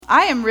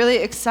I am really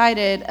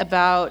excited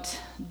about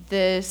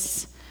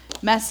this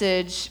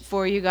message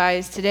for you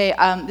guys today.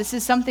 This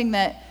is something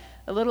that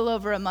a little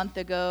over a month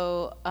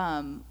ago,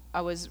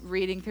 I was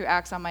reading through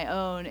Acts on my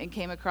own and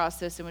came across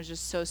this and was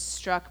just so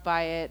struck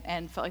by it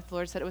and felt like the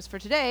Lord said it was for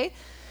today.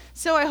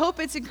 So I hope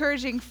it's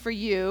encouraging for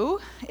you.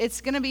 It's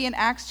going to be in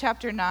Acts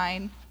chapter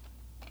 9.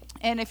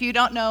 And if you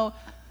don't know,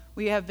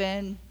 we have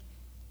been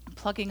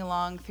plugging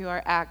along through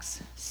our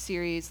Acts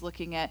series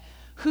looking at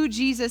who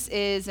Jesus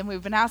is, and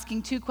we've been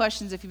asking two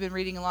questions if you've been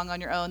reading along on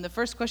your own. The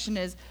first question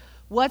is,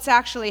 what's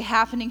actually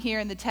happening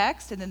here in the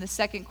text? And then the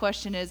second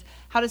question is,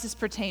 how does this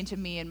pertain to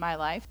me in my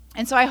life?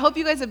 And so I hope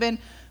you guys have been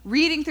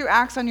reading through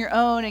Acts on your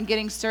own and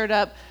getting stirred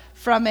up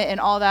from it and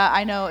all that.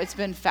 I know it's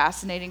been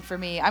fascinating for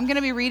me. I'm going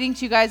to be reading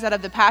to you guys out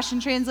of the Passion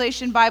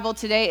Translation Bible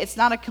today. It's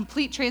not a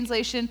complete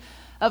translation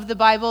of the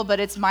Bible, but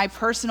it's my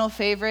personal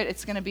favorite.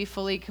 It's going to be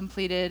fully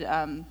completed,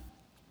 I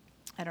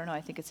don't know, I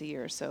think it's a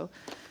year or so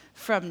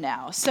from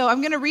now. So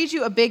I'm going to read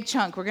you a big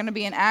chunk. We're going to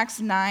be in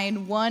Acts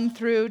 9, 1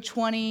 through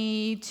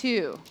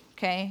 22,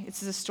 okay?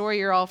 This is a story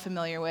you're all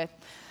familiar with.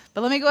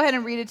 But let me go ahead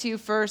and read it to you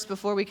first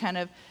before we kind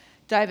of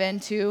dive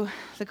into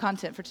the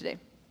content for today.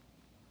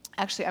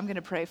 Actually, I'm going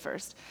to pray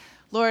first.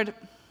 Lord,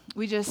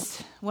 we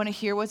just want to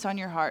hear what's on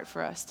your heart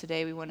for us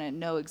today. We want to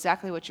know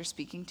exactly what you're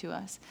speaking to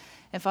us.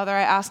 And Father,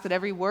 I ask that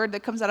every word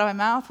that comes out of my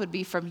mouth would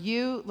be from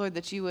you, Lord,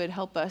 that you would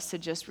help us to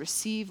just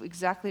receive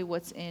exactly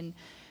what's in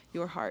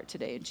your heart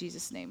today, in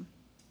Jesus' name.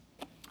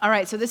 All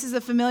right, so this is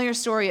a familiar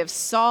story of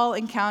Saul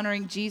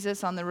encountering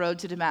Jesus on the road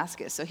to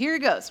Damascus. So here it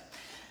goes.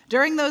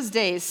 During those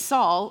days,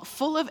 Saul,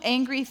 full of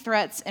angry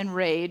threats and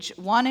rage,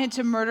 wanted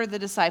to murder the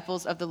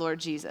disciples of the Lord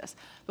Jesus.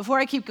 Before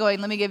I keep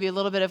going, let me give you a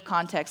little bit of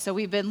context. So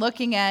we've been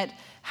looking at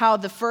how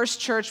the first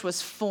church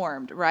was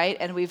formed, right?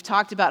 And we've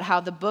talked about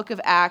how the book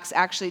of Acts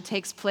actually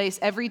takes place.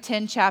 Every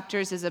 10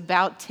 chapters is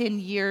about 10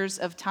 years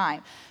of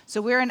time. So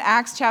we're in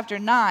Acts chapter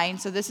 9,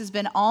 so this has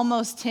been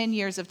almost 10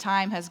 years of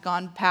time has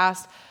gone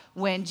past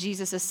when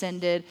Jesus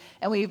ascended.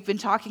 And we've been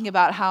talking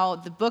about how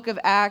the book of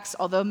Acts,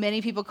 although many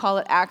people call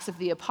it Acts of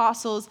the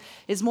Apostles,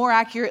 is more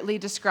accurately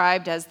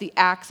described as the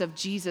Acts of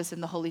Jesus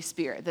and the Holy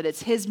Spirit, that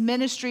it's his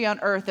ministry on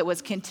earth that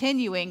was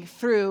continuing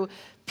through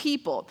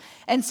people.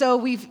 And so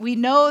we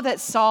know that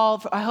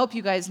Saul, I hope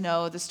you guys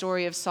know the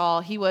story of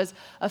Saul. He was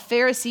a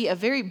Pharisee, a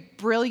very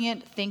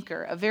brilliant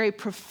thinker, a very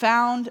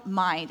profound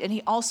mind, and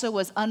he also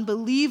was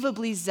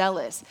unbelievably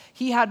zealous.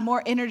 He had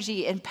more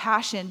energy and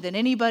passion than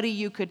anybody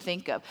you could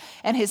think of.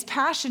 And his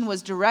passion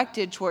was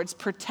directed towards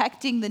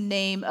protecting the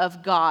name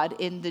of God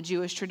in the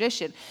Jewish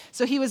tradition.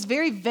 So he was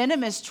very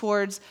venomous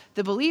towards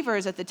the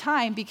believers at the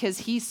time because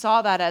he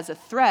saw that as a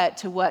threat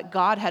to what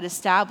God had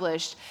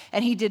established,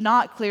 and he did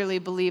not clearly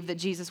believe that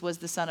Jesus was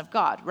the Son of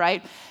God,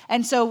 right?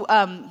 And so,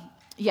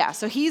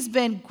 so he's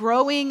been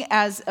growing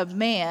as a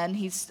man.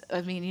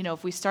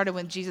 If we started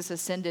when Jesus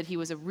ascended, he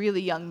was a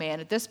really young man.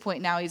 At this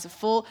point now, he's a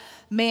full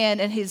man,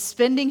 and he's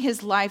spending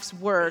his life's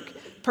work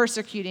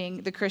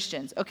persecuting the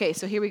Christians. Okay,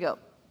 so here we go.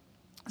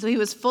 So he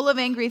was full of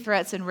angry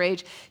threats and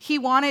rage. He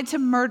wanted to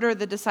murder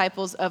the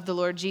disciples of the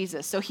Lord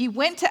Jesus. So he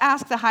went to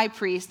ask the high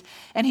priest,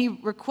 and he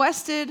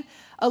requested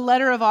a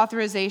letter of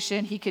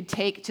authorization he could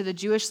take to the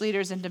Jewish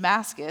leaders in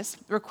Damascus,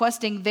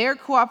 requesting their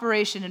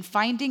cooperation in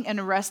finding and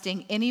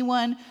arresting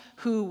anyone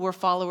who were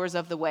followers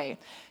of the way.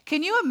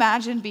 Can you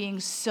imagine being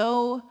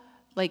so,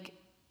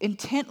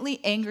 intently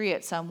angry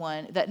at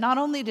someone that not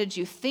only did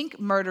you think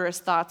murderous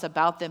thoughts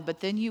about them,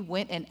 but then you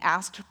went and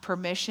asked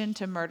permission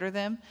to murder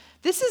them?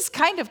 This is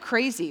kind of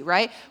crazy,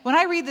 right? When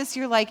I read this,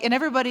 you're like, and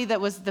everybody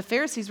that was the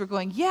Pharisees were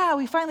going, yeah,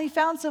 we finally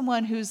found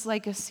someone who's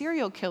like a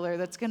serial killer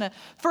that's going to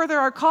further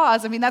our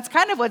cause. I mean, that's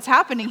kind of what's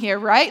happening here,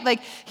 right?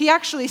 Like, he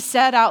actually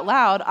said out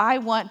loud, I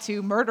want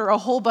to murder a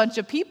whole bunch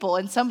of people.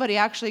 And somebody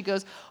actually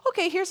goes,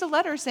 okay, here's a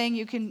letter saying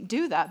you can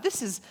do that.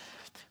 This is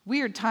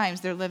weird times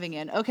they're living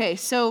in. Okay,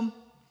 So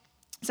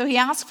he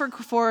asked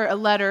for a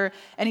letter,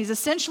 and he's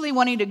essentially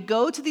wanting to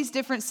go to these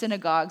different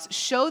synagogues,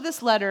 show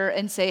this letter,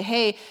 and say,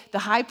 hey, the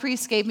high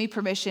priest gave me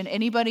permission.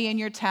 Anybody in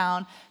your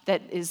town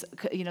that is,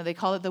 they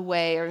call it the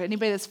way, or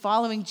anybody that's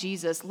following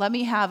Jesus, let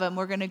me have them.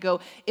 We're going to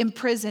go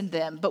imprison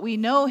them. But we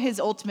know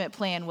his ultimate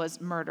plan was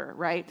murder,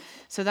 right?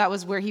 So that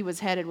was where he was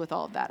headed with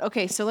all of that.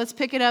 Okay, so let's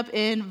pick it up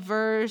in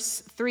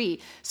verse 3.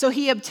 So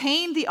he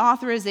obtained the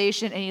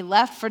authorization, and he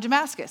left for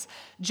Damascus.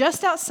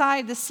 Just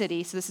outside the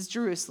city, so this is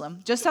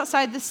Jerusalem, just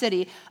outside the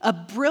city, a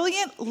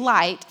brilliant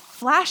light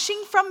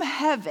flashing from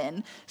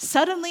heaven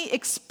suddenly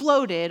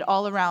exploded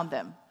all around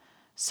them.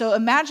 So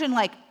imagine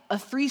like a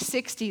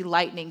 360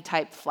 lightning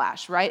type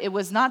flash, right? It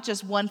was not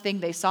just one thing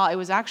they saw. It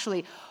was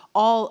actually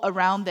all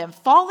around them.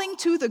 Falling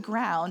to the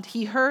ground,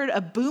 he heard a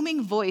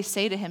booming voice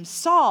say to him,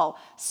 Saul,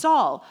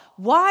 Saul,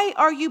 why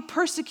are you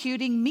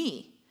persecuting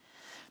me?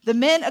 The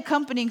men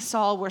accompanying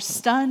Saul were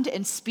stunned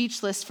and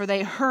speechless, for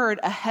they heard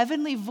a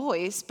heavenly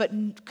voice but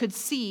could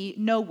see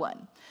no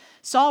one.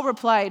 Saul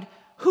replied,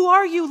 who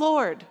are you,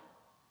 Lord?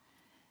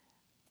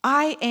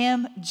 I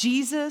am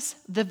Jesus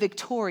the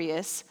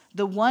victorious,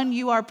 the one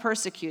you are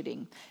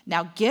persecuting.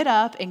 Now get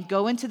up and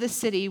go into the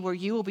city where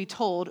you will be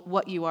told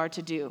what you are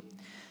to do.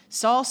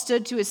 Saul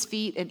stood to his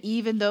feet, and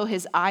even though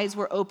his eyes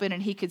were open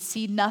and he could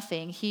see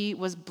nothing, he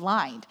was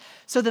blind.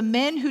 So the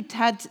men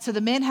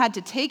had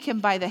to take him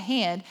by the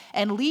hand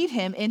and lead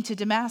him into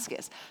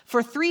Damascus.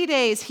 For 3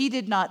 days he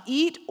did not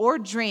eat or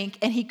drink,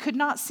 and he could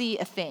not see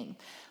a thing.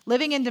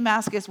 Living in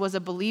Damascus was a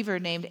believer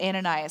named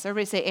Ananias.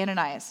 Everybody say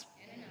Ananias.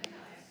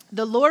 Ananias.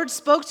 The Lord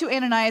spoke to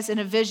Ananias in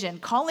a vision,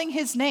 calling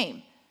his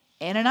name,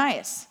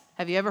 Ananias.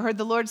 Have you ever heard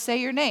the Lord say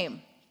your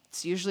name?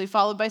 It's usually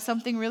followed by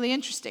something really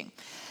interesting.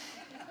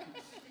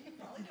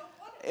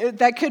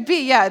 That could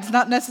be, yeah. It's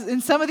not necessary. In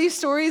some of these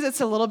stories,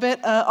 it's a little bit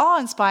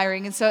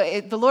awe-inspiring. And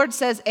so the Lord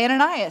says,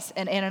 Ananias.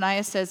 And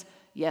Ananias says,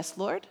 yes,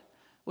 Lord,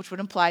 which would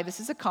imply this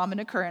is a common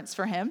occurrence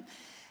for him.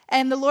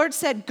 And the Lord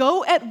said,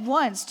 go at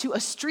once to a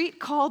street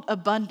called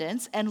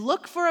Abundance and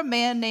look for a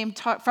man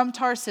from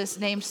Tarsus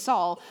named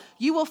Saul.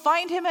 You will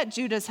find him at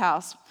Judah's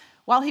house.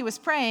 While he was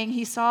praying,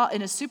 he saw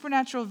in a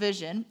supernatural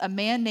vision a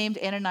man named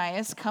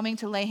Ananias coming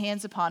to lay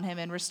hands upon him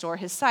and restore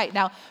his sight.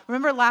 Now,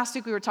 remember last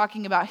week we were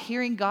talking about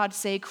hearing God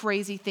say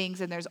crazy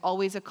things, and there's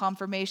always a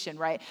confirmation,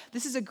 right?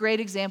 This is a great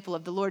example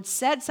of the Lord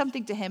said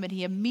something to him, and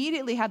he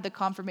immediately had the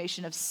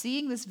confirmation of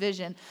seeing this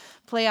vision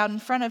play out in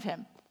front of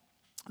him.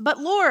 But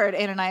Lord,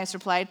 Ananias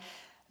replied,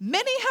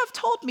 many have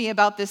told me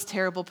about this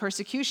terrible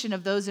persecution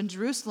of those in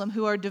Jerusalem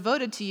who are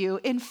devoted to you.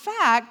 In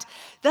fact,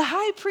 the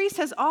high priest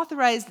has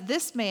authorized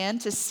this man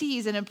to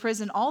seize and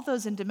imprison all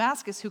those in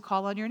Damascus who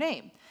call on your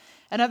name.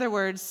 In other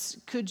words,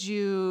 could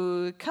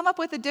you come up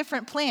with a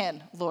different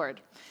plan, Lord?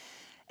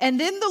 And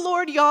then the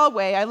Lord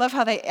Yahweh, I love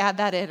how they add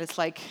that in. It's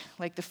like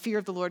the fear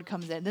of the Lord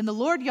comes in. Then the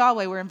Lord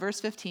Yahweh, we're in verse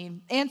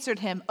 15, answered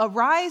him,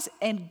 arise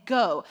and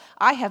go.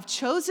 I have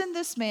chosen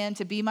this man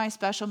to be my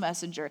special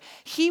messenger.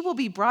 He will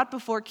be brought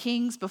before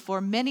kings, before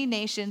many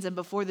nations, and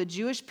before the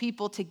Jewish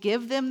people to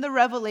give them the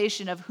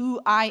revelation of who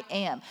I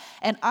am.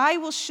 And I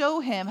will show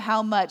him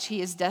how much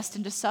he is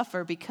destined to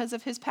suffer because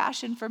of his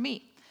passion for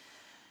me.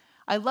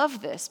 I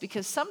love this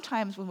because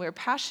sometimes when we're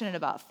passionate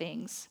about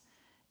things,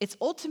 it's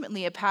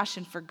ultimately a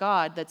passion for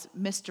God that's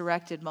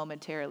misdirected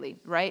momentarily,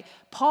 right?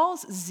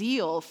 Paul's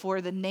zeal for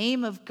the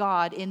name of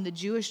God in the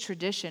Jewish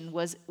tradition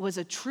was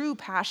a true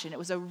passion. It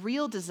was a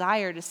real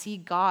desire to see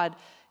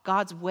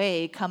God's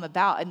way come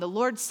about. And the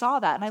Lord saw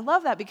that. And I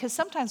love that because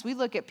sometimes we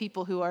look at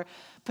people who are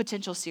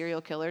potential serial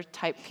killer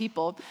type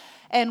people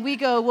and we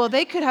go, well,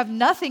 they could have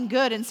nothing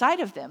good inside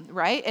of them,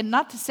 right? And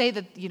not to say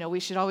that, we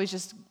should always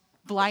just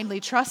blindly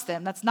trust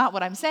them. That's not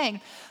what I'm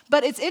saying.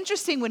 But it's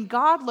interesting, when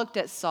God looked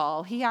at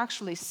Saul, he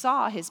actually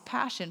saw his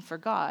passion for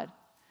God,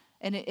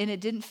 and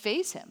it didn't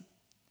faze him.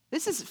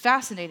 This is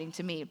fascinating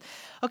to me.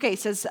 Okay, it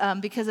says,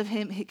 because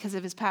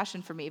of his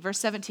passion for me. Verse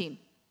 17.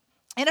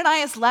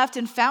 Ananias left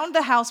and found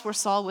the house where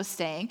Saul was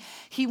staying.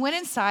 He went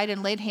inside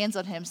and laid hands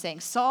on him, saying,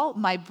 Saul,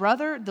 my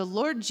brother, the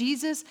Lord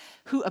Jesus,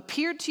 who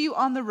appeared to you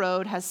on the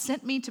road, has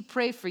sent me to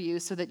pray for you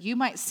so that you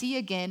might see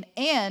again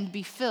and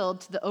be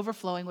filled to the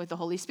overflowing with the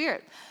Holy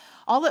Spirit.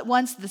 All at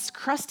once, this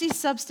crusty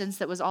substance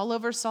that was all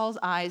over Saul's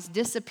eyes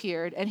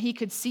disappeared, and he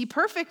could see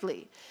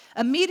perfectly.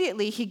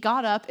 Immediately, he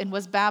got up and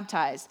was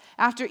baptized.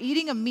 After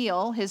eating a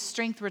meal, his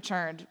strength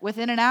returned.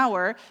 Within an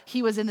hour,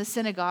 he was in the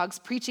synagogues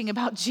preaching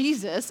about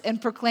Jesus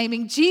and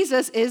proclaiming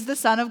Jesus is the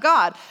Son of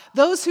God.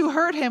 Those who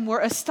heard him were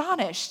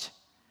astonished.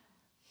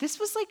 This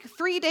was like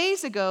 3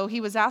 days ago,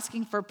 he was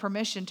asking for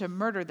permission to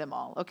murder them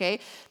all, okay?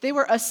 They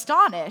were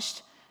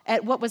astonished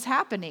at what was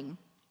happening.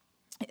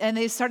 And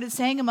they started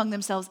saying among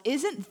themselves,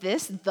 isn't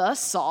this the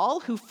Saul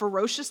who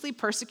ferociously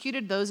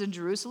persecuted those in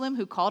Jerusalem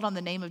who called on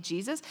the name of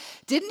Jesus?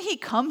 Didn't he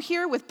come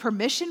here with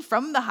permission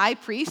from the high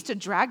priest to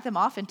drag them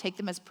off and take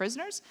them as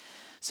prisoners?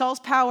 Saul's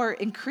power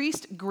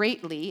increased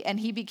greatly, and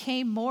he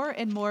became more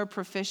and more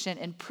proficient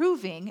in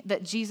proving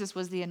that Jesus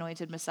was the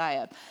anointed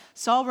Messiah.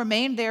 Saul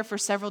remained there for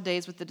several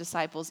days with the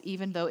disciples,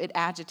 even though it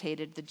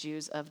agitated the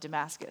Jews of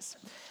Damascus.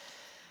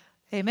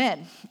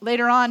 Amen.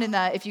 Later on,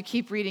 if you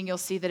keep reading, you'll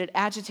see that it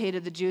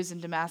agitated the Jews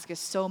in Damascus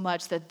so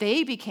much that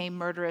they became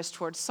murderous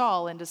towards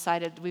Saul and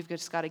decided, we've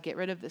just got to get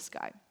rid of this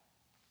guy.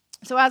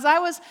 So as I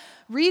was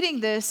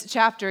reading this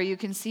chapter, you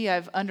can see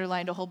I've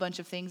underlined a whole bunch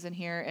of things in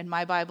here in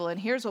my Bible, and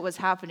here's what was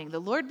happening. The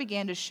Lord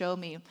began to show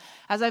me,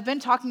 as I've been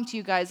talking to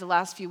you guys the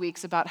last few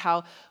weeks about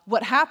how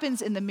what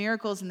happens in the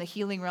miracles and the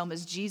healing realm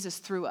is Jesus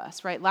through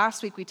us, right?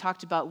 Last week we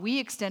talked about we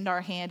extend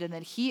our hand and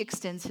then he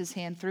extends his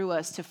hand through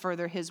us to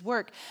further his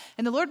work.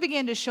 And the Lord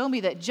began to show me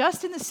that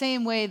just in the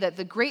same way that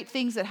the great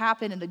things that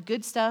happen and the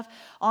good stuff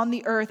on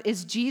the earth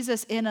is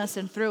Jesus in us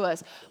and through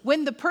us,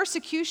 when the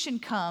persecution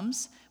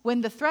comes,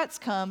 when the threats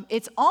come,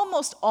 it's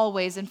almost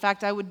always, in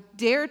fact, I would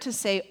dare to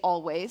say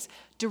always,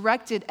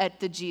 directed at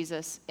the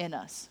Jesus in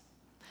us.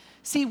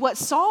 See, what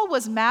Saul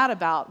was mad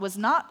about was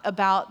not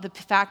about the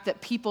fact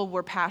that people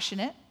were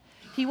passionate.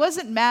 He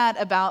wasn't mad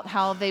about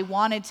how they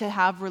wanted to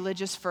have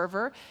religious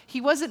fervor.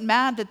 He wasn't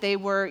mad that they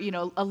were,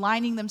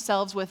 aligning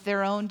themselves with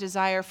their own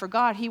desire for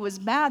God. He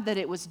was mad that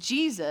it was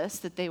Jesus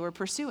that they were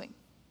pursuing,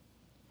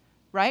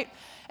 right?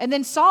 And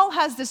then Saul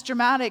has this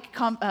dramatic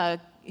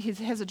he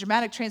has a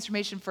dramatic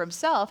transformation for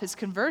himself, his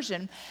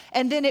conversion.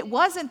 And then it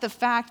wasn't the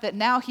fact that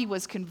now he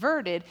was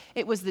converted,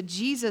 it was the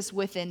Jesus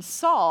within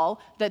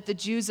Saul that the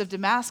Jews of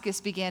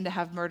Damascus began to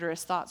have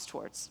murderous thoughts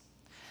towards.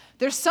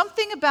 There's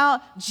something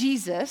about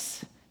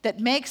Jesus that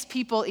makes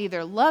people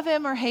either love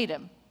him or hate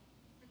him.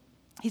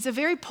 He's a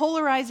very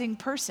polarizing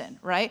person,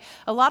 right?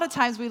 A lot of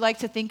times we like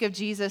to think of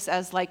Jesus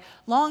as like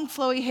long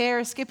flowy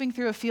hair skipping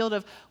through a field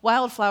of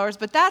wildflowers,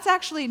 but that's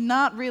actually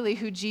not really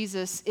who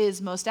Jesus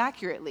is most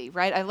accurately,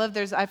 right?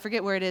 I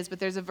forget where it is, but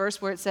there's a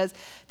verse where it says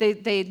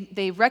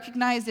they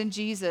recognized in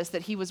Jesus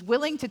that he was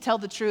willing to tell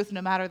the truth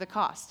no matter the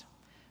cost,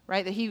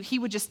 right? That he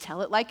would just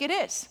tell it like it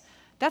is.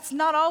 That's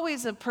not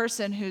always a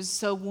person who's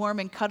so warm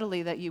and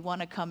cuddly that you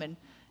want to come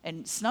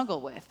and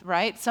snuggle with,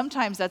 right?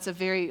 Sometimes that's a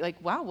very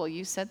wow, well,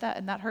 you said that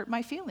and that hurt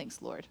my feelings,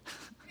 Lord.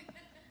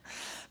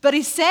 But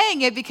he's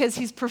saying it because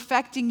he's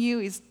perfecting you,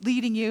 he's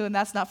leading you, and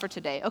that's not for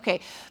today.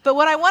 Okay, but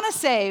what I want to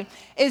say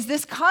is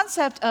this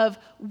concept of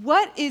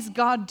what is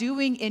God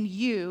doing in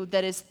you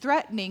that is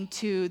threatening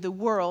to the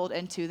world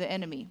and to the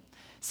enemy.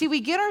 See,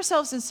 we get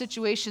ourselves in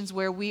situations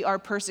where we are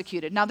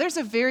persecuted. Now, there's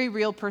a very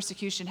real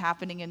persecution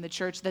happening in the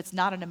church that's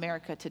not in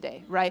America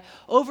today, right?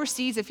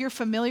 Overseas, if you're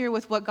familiar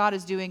with what God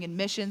is doing in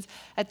missions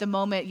at the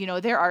moment,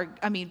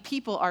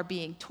 people are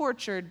being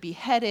tortured,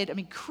 beheaded.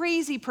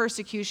 Crazy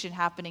persecution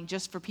happening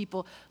just for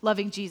people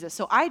loving Jesus.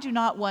 So I do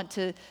not want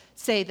to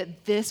say that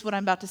what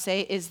I'm about to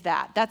say is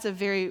that. That's a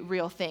very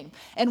real thing.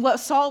 And what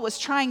Saul was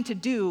trying to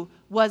do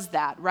was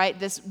that, right?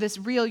 This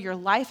real, your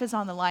life is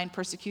on the line,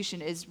 persecution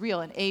is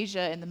real. In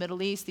Asia, in the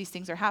Middle East, these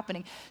things are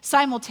happening.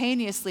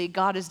 Simultaneously,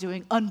 God is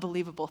doing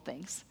unbelievable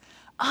things.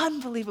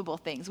 Unbelievable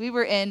things. We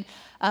were in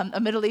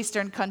a Middle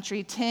Eastern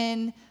country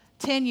 10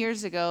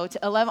 years ago,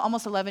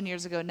 almost 11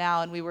 years ago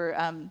now, and we were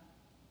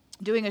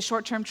doing a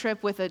short-term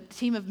trip with a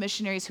team of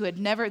missionaries who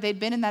they'd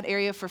been in that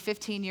area for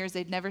 15 years,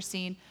 they'd never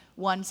seen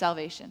one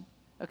salvation.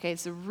 Okay,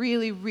 it's a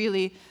really,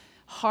 really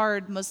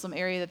hard Muslim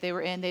area that they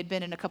were in. They'd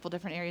been in a couple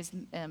different areas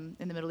in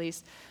the Middle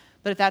East,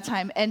 but at that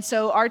time. And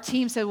so our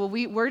team said, well,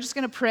 we're just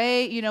going to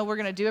pray. We're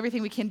going to do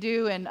everything we can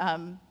do. And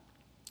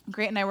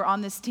Grant and I were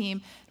on this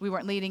team. We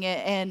weren't leading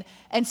it.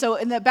 And so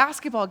in the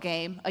basketball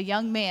game, a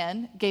young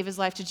man gave his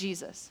life to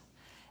Jesus.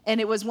 And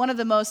it was one of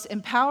the most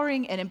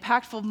empowering and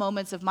impactful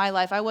moments of my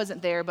life. I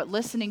wasn't there, but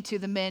listening to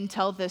the men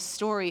tell this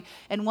story,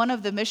 and one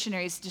of the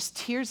missionaries, just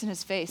tears in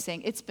his face,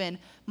 saying, it's been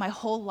my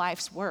whole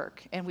life's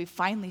work, and we've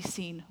finally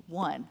seen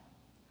one.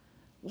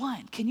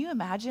 One. Can you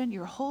imagine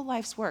your whole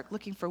life's work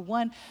looking for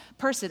one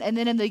person? And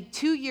then in the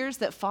 2 years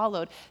that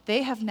followed,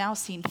 they have now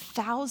seen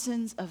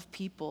thousands of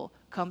people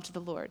come to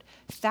the Lord.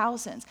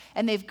 Thousands.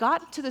 And they've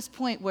gotten to this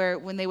point where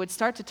when they would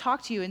start to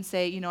talk to you and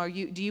say,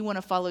 do you want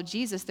to follow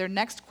Jesus? Their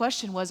next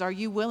question was, are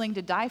you willing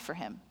to die for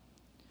him?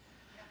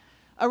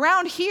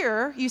 Around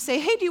here, you say,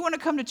 hey, do you want to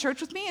come to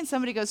church with me? And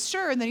somebody goes,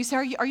 sure. And then you say,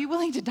 are you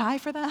willing to die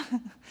for that?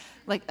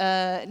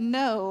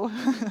 No,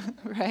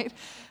 right?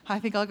 I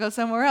think I'll go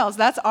somewhere else.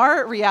 That's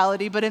our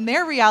reality. But in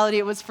their reality,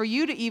 it was for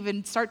you to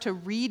even start to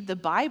read the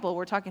Bible.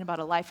 We're talking about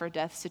a life or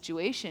death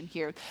situation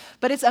here.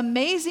 But it's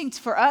amazing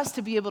for us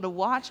to be able to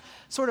watch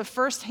sort of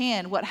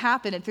firsthand what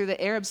happened and through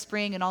the Arab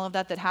Spring and all of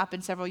that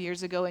happened several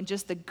years ago and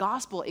just the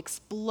gospel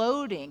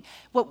exploding.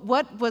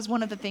 What was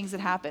one of the things that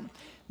happened?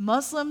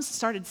 Muslims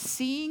started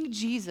seeing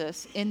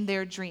Jesus in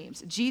their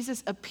dreams.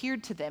 Jesus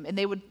appeared to them, and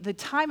they would, the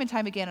time and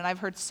time again, and I've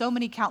heard so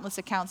many countless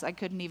accounts, I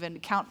couldn't even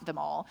count them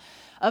all,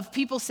 of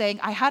people saying,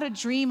 I had a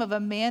dream of a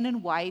man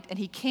in white, and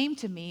he came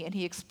to me, and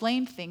he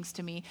explained things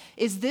to me.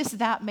 Is this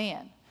that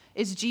man?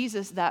 Is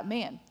Jesus that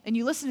man? And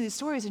you listen to these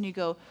stories, and you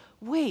go,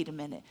 wait a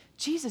minute,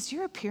 Jesus,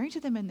 you're appearing to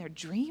them in their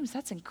dreams?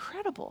 That's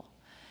incredible.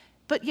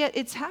 But yet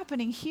it's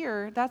happening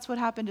here. That's what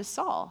happened to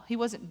Saul. He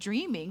wasn't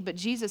dreaming, but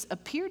Jesus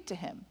appeared to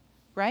him.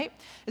 Right?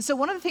 And so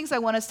one of the things I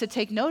want us to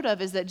take note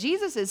of is that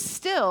Jesus is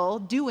still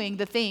doing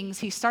the things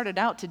he started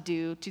out to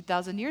do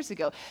 2,000 years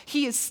ago.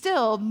 He is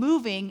still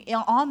moving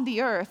on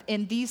the earth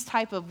in these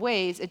type of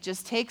ways. It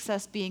just takes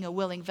us being a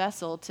willing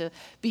vessel to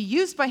be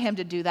used by him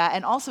to do that,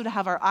 and also to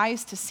have our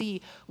eyes to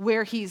see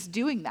where he's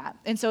doing that.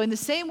 And so in the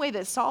same way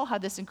that Saul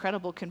had this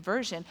incredible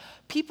conversion,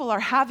 people are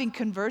having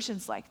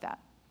conversions like that.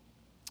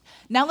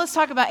 Now let's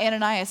talk about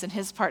Ananias and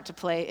his part to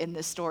play in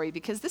this story,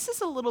 because this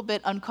is a little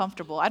bit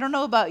uncomfortable. I don't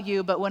know about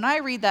you, but when I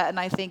read that and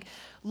I think,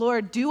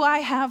 Lord, do I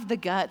have the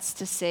guts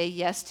to say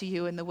yes to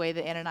you in the way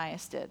that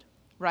Ananias did,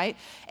 right?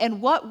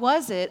 And what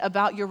was it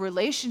about your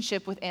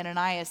relationship with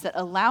Ananias that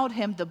allowed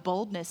him the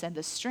boldness and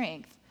the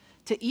strength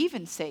to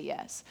even say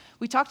yes?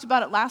 We talked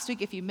about it last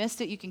week. If you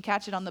missed it, you can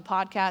catch it on the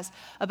podcast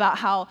about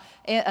how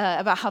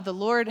the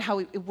Lord, how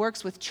it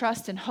works with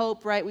trust and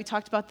hope, right? We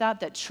talked about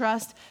that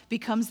trust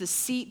becomes the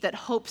seat that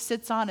hope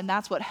sits on, and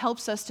that's what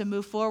helps us to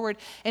move forward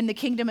in the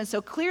kingdom. And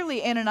so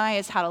clearly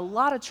Ananias had a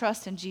lot of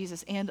trust in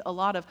Jesus and a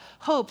lot of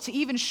hope to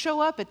even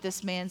show up at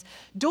this man's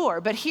door.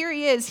 But here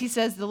he is. He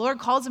says, the Lord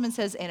calls him and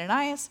says,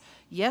 Ananias,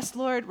 yes,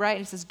 Lord, right?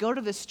 And he says, go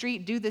to the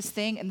street, do this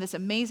thing, and this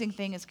amazing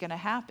thing is going to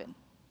happen.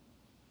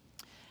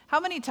 How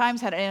many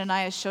times had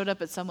Ananias showed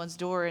up at someone's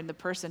door and the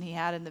person he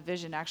had in the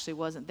vision actually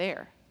wasn't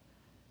there?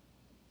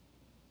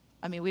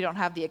 I mean, we don't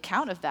have the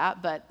account of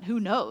that, but who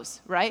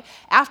knows, right?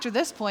 After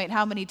this point,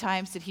 how many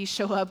times did he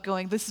show up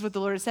going, this is what the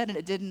Lord has said, and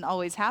it didn't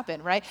always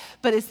happen, right?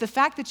 But it's the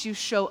fact that you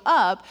show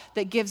up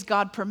that gives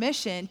God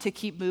permission to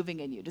keep moving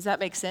in you. Does that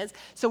make sense?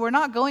 So we're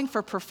not going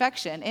for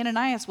perfection.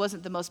 Ananias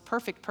wasn't the most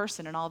perfect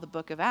person in all the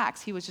book of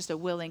Acts. He was just a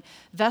willing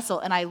vessel,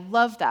 and I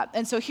love that.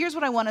 And so here's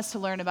what I want us to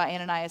learn about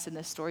Ananias in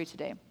this story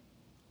today.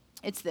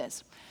 It's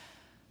this.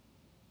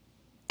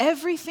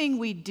 Everything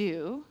we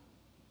do,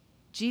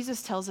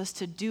 Jesus tells us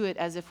to do it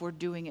as if we're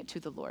doing it to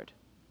the Lord,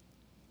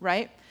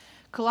 right?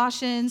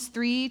 Colossians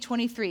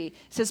 3:23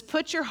 says,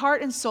 put your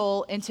heart and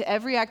soul into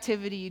every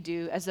activity you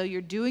do as though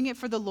you're doing it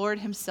for the Lord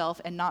himself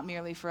and not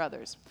merely for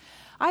others.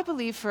 I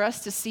believe for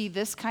us to see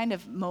this kind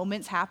of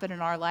moments happen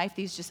in our life,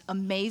 these just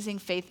amazing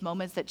faith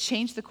moments that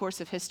change the course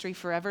of history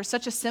forever,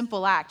 such a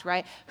simple act,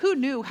 right? Who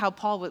knew how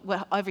Paul,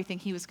 everything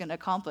he was going to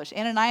accomplish?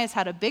 Ananias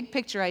had a big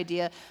picture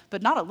idea,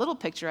 but not a little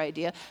picture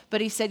idea,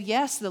 but he said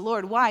yes to the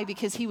Lord. Why?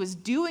 Because he was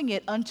doing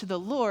it unto the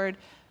Lord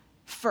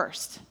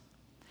first.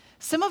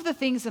 Some of the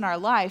things in our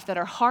life that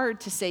are hard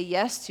to say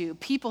yes to,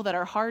 people that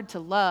are hard to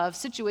love,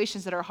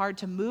 situations that are hard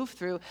to move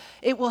through,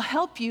 it will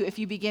help you if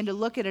you begin to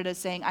look at it as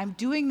saying, I'm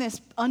doing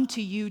this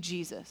unto you,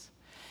 Jesus.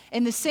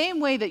 In the same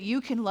way that you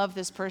can love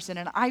this person,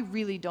 and I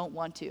really don't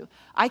want to.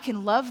 I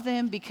can love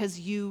them because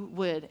you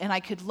would, and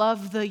I could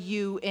love the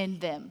you in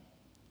them.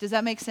 Does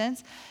that make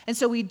sense? And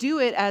so we do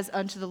it as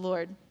unto the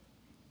Lord.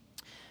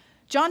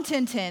 John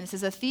 10:10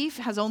 says, a thief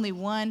has only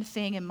one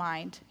thing in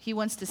mind. He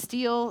wants to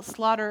steal,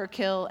 slaughter,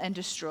 kill, and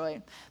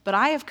destroy. But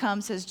I have come,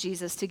 says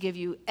Jesus, to give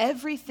you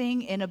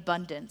everything in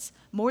abundance,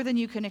 more than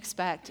you can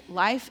expect,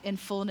 life in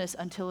fullness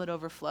until it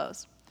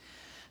overflows.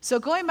 So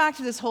going back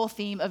to this whole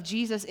theme of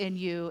Jesus in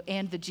you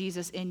and the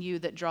Jesus in you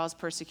that draws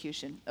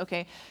persecution,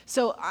 okay?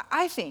 So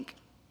I think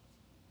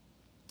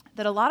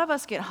that a lot of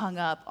us get hung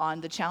up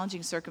on the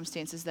challenging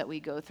circumstances that we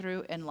go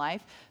through in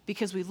life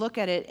because we look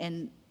at it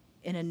in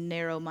a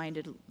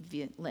narrow-minded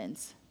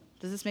lens.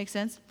 Does this make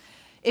sense?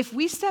 If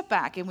we step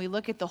back and we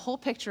look at the whole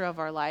picture of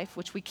our life,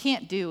 which we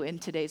can't do in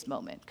today's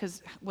moment,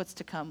 because what's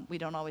to come, we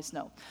don't always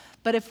know.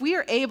 But if we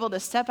are able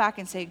to step back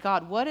and say,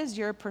 God, what is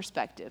your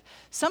perspective?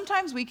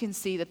 Sometimes we can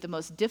see that the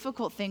most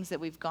difficult things that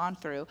we've gone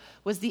through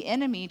was the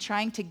enemy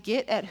trying to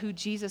get at who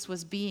Jesus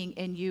was being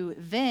in you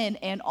then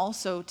and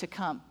also to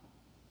come.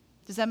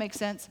 Does that make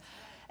sense?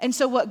 And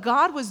so what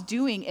God was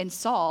doing in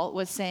Saul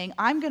was saying,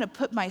 I'm going to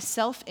put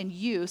myself in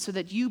you so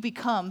that you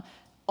become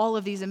all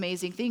of these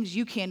amazing things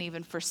you can't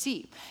even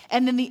foresee.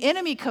 And then the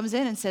enemy comes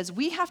in and says,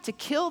 we have to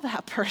kill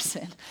that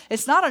person.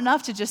 It's not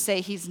enough to just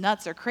say he's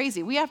nuts or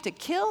crazy. We have to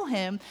kill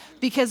him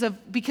because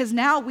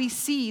now we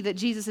see that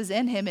Jesus is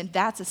in him, and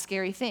that's a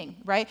scary thing,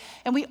 right?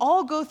 And we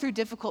all go through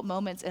difficult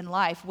moments in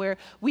life where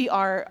we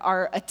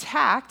are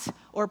attacked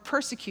or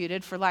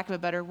persecuted, for lack of a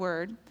better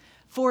word,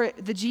 for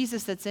the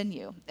Jesus that's in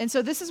you. And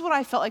so this is what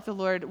I felt like the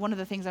Lord, one of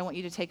the things I want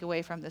you to take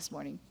away from this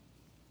morning,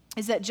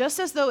 is that just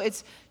as though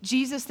it's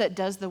Jesus that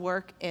does the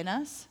work in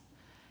us,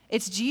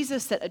 it's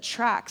Jesus that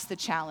attracts the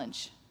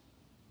challenge.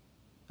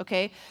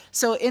 Okay?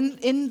 So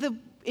in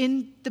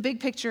the big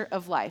picture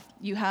of life,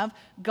 you have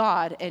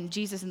God and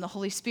Jesus and the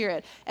Holy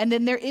Spirit. And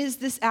then there is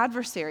this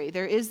adversary.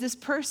 There is this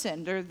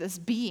person, or this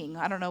being.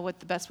 I don't know what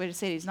the best way to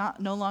say it is. He's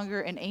no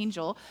longer an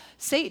angel.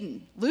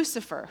 Satan,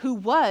 Lucifer, who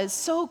was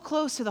so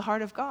close to the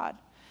heart of God.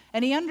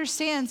 And he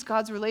understands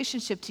God's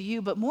relationship to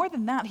you, but more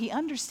than that, he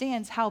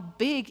understands how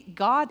big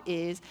God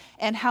is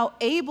and how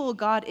able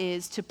God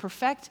is to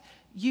perfect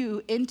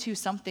you into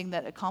something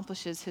that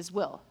accomplishes his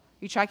will.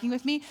 You tracking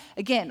with me?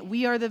 Again,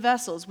 we are the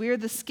vessels. We are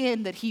the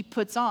skin that he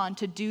puts on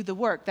to do the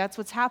work. That's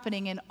what's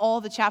happening in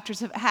all the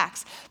chapters of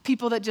Acts.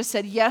 People that just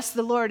said, yes,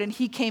 the Lord, and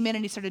he came in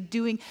and he started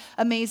doing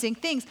amazing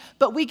things.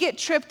 But we get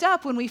tripped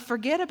up when we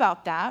forget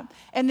about that,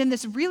 and then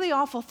this really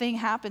awful thing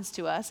happens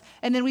to us,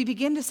 and then we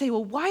begin to say,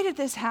 well, why did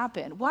this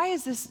happen? Why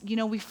is this,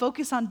 we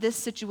focus on this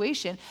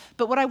situation.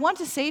 But what I want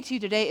to say to you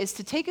today is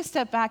to take a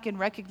step back and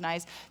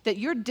recognize that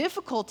your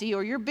difficulty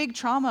or your big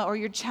trauma or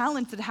your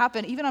challenge that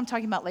happened, even I'm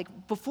talking about like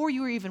before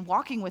you were even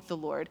walking with the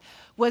Lord,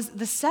 was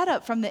the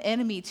setup from the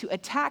enemy to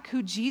attack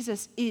who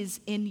Jesus is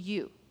in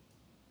you,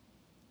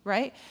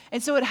 right?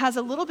 And so it has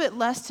a little bit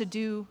less to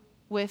do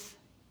with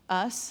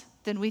us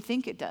than we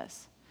think it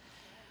does.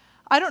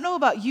 I don't know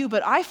about you,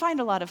 but I find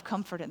a lot of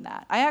comfort in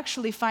that. I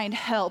actually find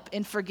help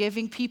in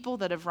forgiving people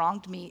that have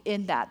wronged me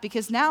in that,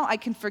 because now I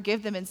can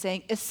forgive them and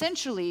saying,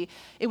 essentially,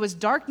 it was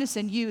darkness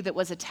in you that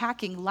was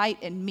attacking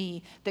light in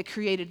me that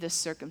created this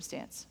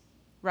circumstance.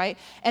 Right?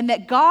 And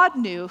that God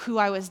knew who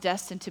I was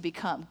destined to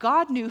become.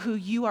 God knew who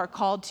you are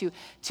called to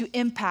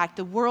impact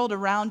the world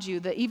around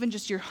you, even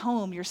just your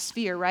home, your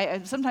sphere, right?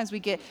 And sometimes we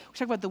talk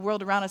about the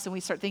world around us and we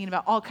start thinking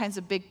about all kinds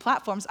of big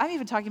platforms. I'm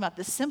even talking about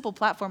the simple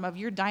platform of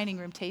your dining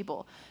room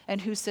table and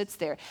who sits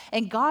there.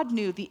 And God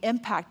knew the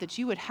impact that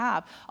you would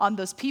have on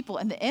those people.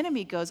 And the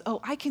enemy goes,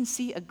 oh, I can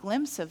see a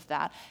glimpse of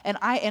that. And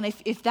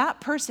if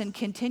that person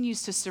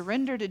continues to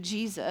surrender to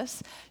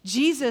Jesus,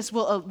 Jesus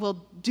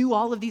will do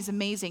all of these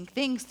amazing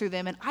things through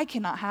them. and I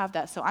cannot have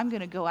that, so I'm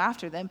going to go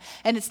after them.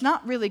 And it's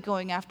not really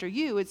going after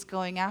you, it's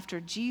going after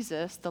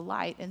Jesus, the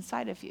light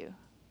inside of you.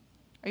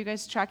 Are you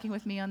guys tracking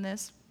with me on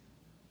this?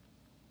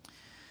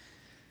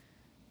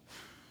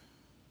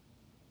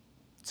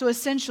 So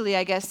essentially,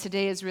 I guess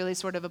today is really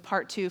sort of a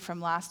part 2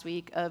 from last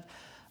week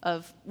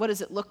of what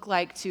does it look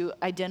like to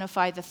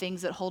identify the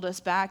things that hold us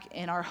back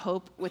in our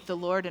hope with the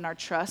Lord and our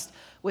trust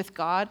with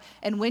God.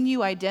 And when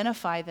you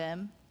identify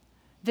them,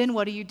 then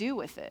what do you do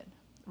with it,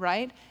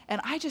 right?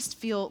 And I just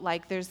feel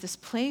like there's this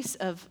place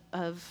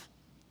of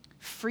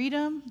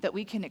freedom that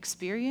we can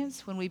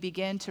experience when we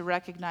begin to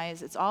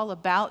recognize it's all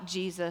about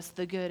Jesus,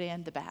 the good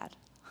and the bad.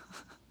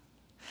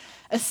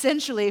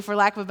 Essentially, for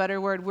lack of a better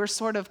word, we're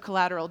sort of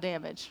collateral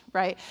damage,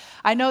 right?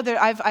 I know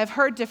that I've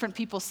heard different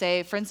people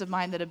say, friends of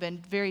mine that have been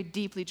very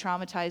deeply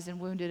traumatized and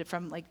wounded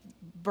from like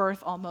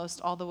birth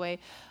almost all the way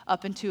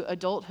up into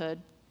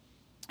adulthood.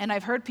 And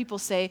I've heard people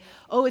say,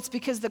 oh, it's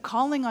because the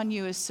calling on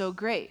you is so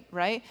great,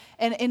 right?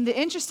 And the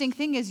interesting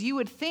thing is you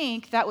would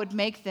think that would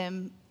make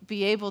them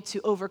be able to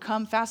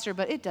overcome faster,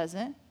 but it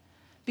doesn't.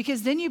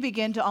 Because then you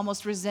begin to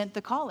almost resent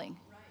the calling.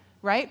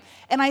 Right?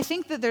 And I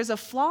think that there's a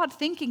flawed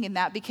thinking in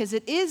that because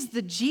it is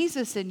the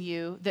Jesus in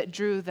you that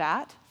drew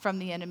that from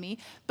the enemy,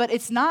 but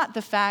it's not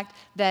the fact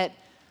that,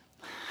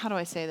 how do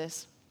I say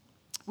this?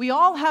 We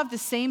all have the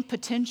same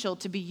potential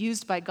to be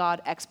used by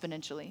God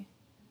exponentially,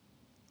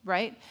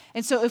 right?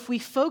 And so if we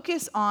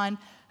focus on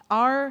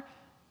our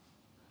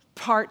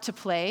part to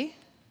play,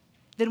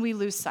 then we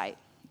lose sight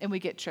and we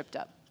get tripped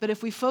up. But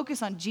if we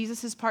focus on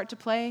Jesus' part to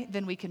play,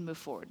 then we can move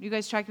forward. You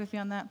guys tracking with me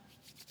on that?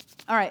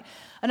 All right,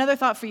 another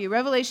thought for you.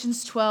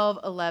 Revelations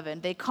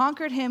 12:11. They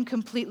conquered him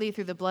completely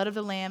through the blood of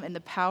the Lamb and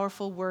the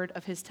powerful word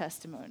of his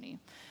testimony.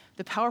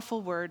 The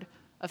powerful word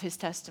of his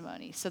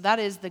testimony. So that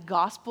is the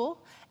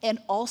gospel and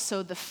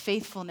also the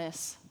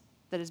faithfulness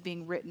that is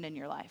being written in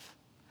your life.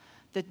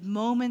 The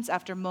moments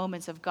after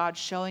moments of God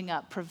showing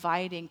up,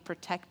 providing,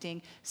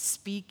 protecting,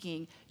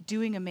 speaking,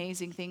 doing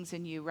amazing things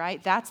in you,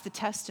 right? That's the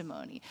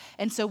testimony.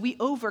 And so we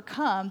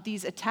overcome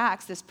these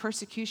attacks, this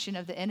persecution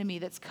of the enemy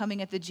that's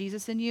coming at the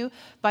Jesus in you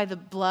by the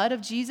blood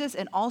of Jesus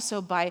and also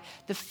by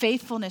the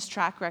faithfulness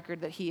track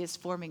record that he is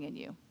forming in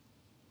you.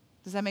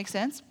 Does that make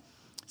sense?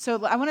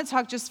 So I want to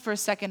talk just for a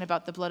second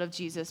about the blood of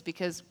Jesus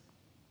because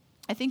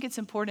I think it's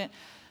important.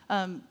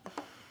 I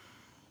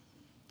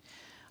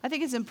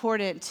think it's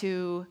important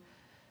to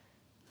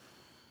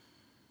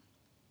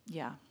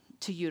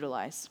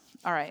utilize.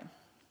 All right.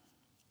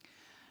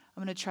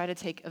 I'm going to try to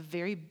take a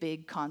very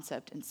big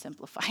concept and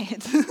simplify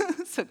it.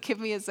 So give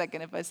me a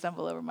second if I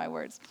stumble over my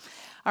words.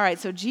 All right,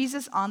 so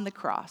Jesus on the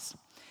cross,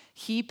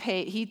 he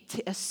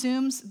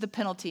assumes the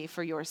penalty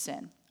for your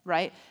sin,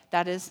 right?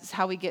 That is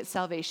how we get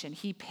salvation.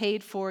 He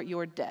paid for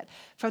your debt.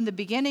 From the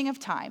beginning of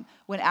time,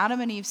 when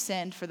Adam and Eve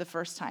sinned for the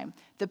first time,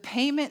 the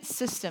payment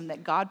system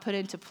that God put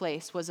into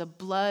place was a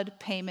blood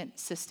payment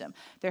system.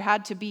 There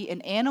had to be an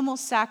animal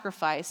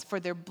sacrifice for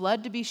their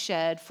blood to be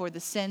shed for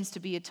the sins to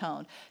be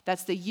atoned.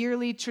 That's the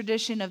yearly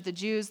tradition of the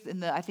Jews,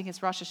 I think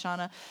it's Rosh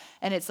Hashanah,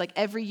 and it's like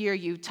every year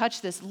you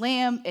touch this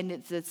lamb, and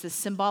it's this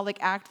symbolic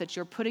act that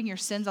you're putting your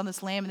sins on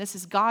this lamb, and this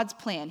is God's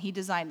plan. He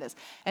designed this.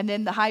 And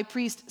then the high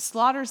priest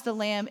slaughters the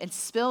lamb and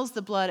spills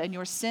the blood, and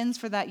your sins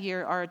for that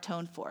year are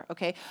atoned for,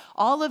 okay?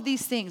 All of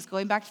these things,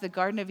 going back to the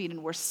Garden of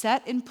Eden, were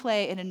set in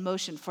play and in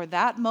motion for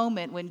that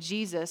moment when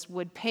Jesus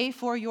would pay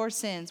for your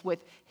sins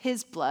with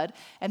his blood,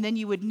 and then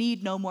you would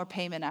need no more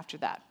payment after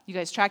that. You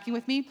guys tracking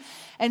with me?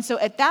 And so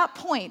at that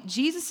point,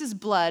 Jesus'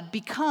 blood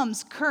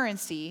becomes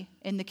currency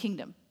in the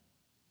kingdom,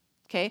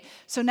 okay?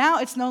 So now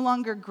it's no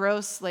longer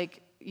gross,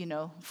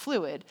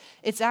 fluid.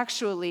 It's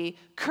actually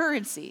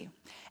currency.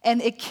 And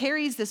it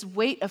carries this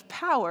weight of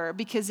power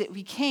because it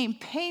became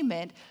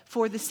payment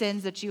for the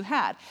sins that you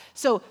had.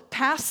 So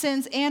past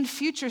sins and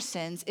future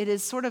sins,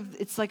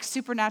 it's like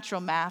supernatural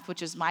math,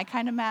 which is my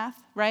kind of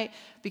math, right?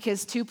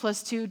 Because 2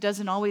 + 2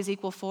 doesn't always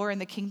equal 4 in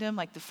the kingdom.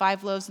 Like the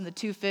 5 loaves and the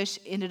 2 fish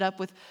ended up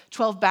with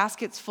 12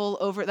 baskets full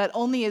over. That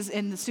only is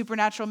in the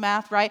supernatural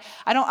math, right?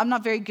 I'm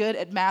not very good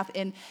at math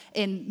in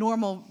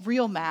normal,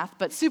 real math,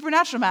 but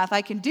supernatural math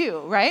I can do,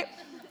 right?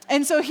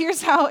 And so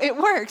here's how it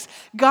works.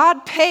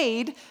 God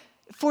paid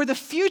for the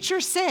future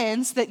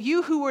sins that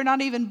you who were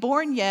not even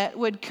born yet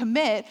would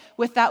commit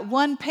with that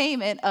one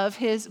payment of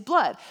his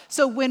blood.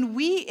 So when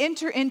we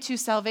enter into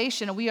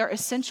salvation, we are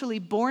essentially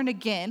born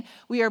again.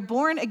 We are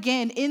born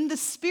again in the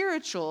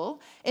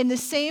spiritual in the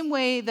same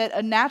way that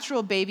a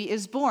natural baby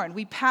is born.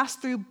 We pass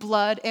through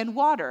blood and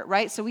water,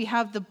 right? So we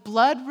have the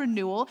blood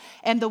renewal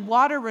and the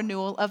water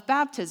renewal of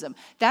baptism.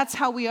 That's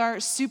how we are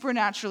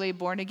supernaturally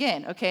born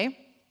again, okay?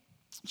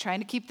 Trying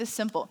to keep this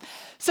simple.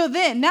 So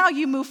then, now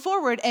you move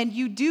forward and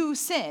you do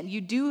sin.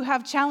 You do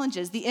have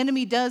challenges. The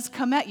enemy does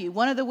come at you.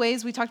 One of the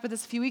ways, we talked about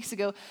this a few weeks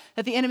ago,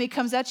 that the enemy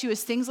comes at you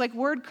is things like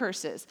word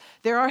curses.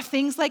 There are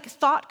things like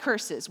thought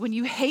curses. When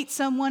you hate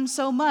someone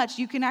so much,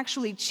 you can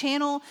actually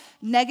channel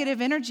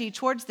negative energy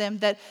towards them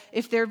that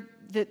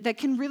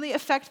can really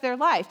affect their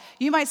life.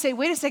 You might say,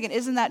 wait a second,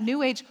 isn't that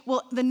New Age?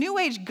 Well, the New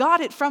Age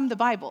got it from the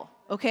Bible.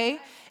 okay?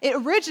 It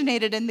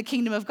originated in the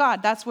kingdom of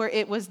God. That's where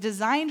it was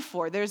designed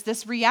for. There's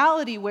this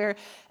reality where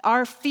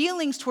our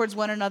feelings towards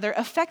one another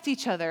affect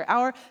each other.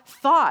 Our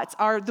thoughts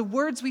are the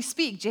words we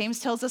speak. James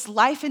tells us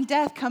life and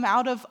death come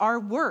out of our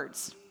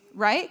words,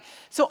 right?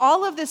 So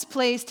all of this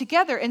plays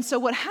together. And so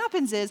what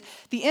happens is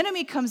the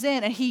enemy comes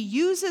in and he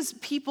uses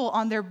people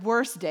on their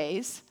worst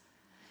days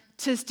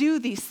to do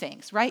these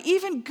things, right?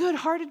 Even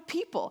good-hearted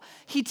people.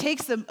 He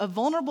takes a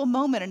vulnerable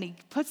moment and he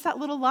puts that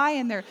little lie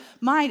in their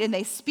mind and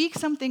they speak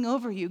something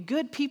over you.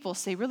 Good people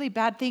say really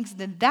bad things, and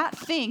then that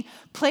thing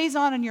plays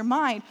on in your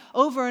mind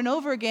over and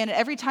over again. And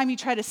every time you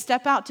try to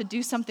step out to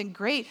do something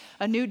great,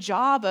 a new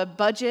job, a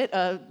budget,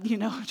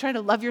 trying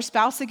to love your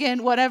spouse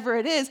again, whatever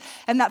it is,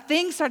 and that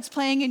thing starts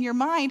playing in your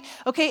mind,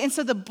 okay? And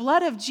so the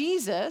blood of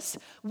Jesus,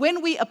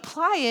 when we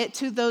apply it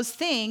to those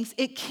things,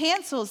 it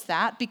cancels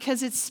that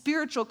because it's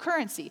spiritual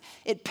currency.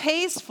 It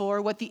pays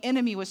for what the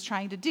enemy was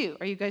trying to do.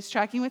 Are you guys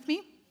tracking with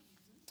me?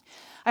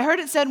 I heard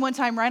it said one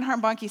time,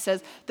 Reinhard Bonnke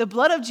says, the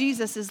blood of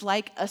Jesus is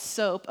like a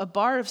soap, a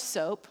bar of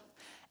soap,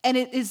 and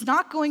it is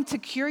not going to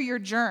cure your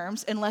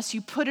germs unless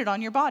you put it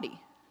on your body,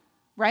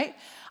 right?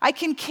 I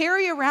can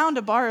carry around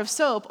a bar of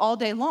soap all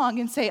day long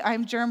and say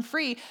I'm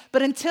germ-free,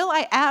 but until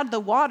I add the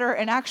water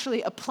and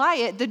actually apply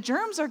it, the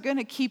germs are going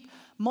to keep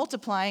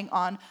multiplying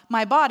on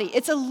my body.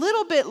 It's a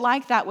little bit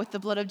like that with the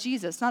blood of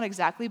Jesus. Not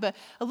exactly, but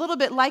a little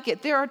bit like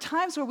it. There are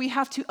times where we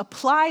have to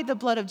apply the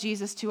blood of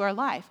Jesus to our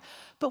life.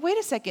 But wait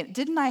a second,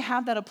 didn't I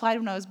have that applied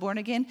when I was born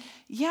again?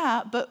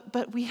 Yeah,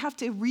 but we have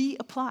to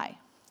reapply.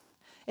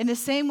 In the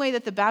same way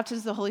that the baptism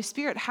of the Holy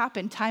Spirit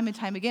happened time and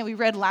time again. We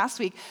read last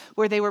week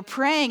where they were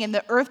praying and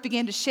the earth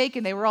began to shake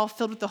and they were all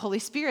filled with the Holy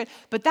Spirit.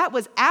 But that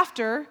was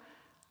after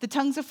the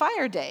tongues of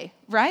fire day,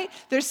 right?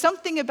 There's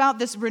something about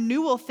this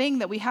renewal thing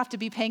that we have to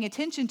be paying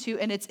attention to,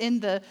 and it's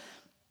in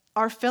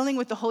our filling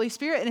with the Holy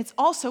Spirit, and it's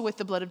also with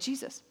the blood of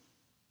Jesus.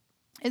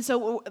 And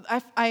so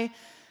I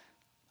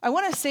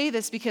want to say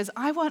this because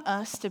I want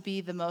us to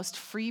be the most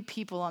free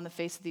people on the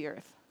face of the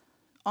earth,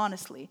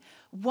 honestly.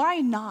 Why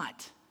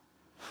not?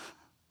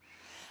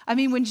 I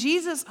mean, when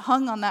Jesus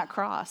hung on that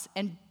cross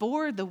and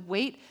bore the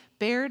weight,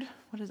 I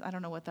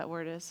don't know what that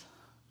word is,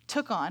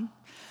 took on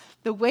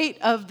the weight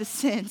of the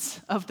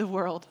sins of the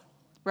world,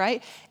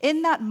 right?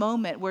 In that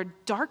moment where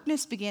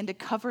darkness began to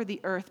cover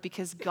the earth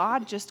because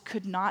God just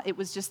could not, it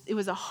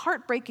was a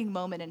heartbreaking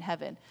moment in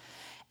heaven.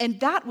 And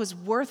that was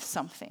worth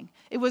something.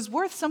 It was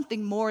worth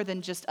something more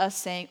than just us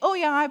saying, oh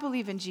yeah, I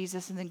believe in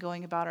Jesus, and then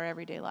going about our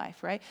everyday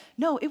life, right?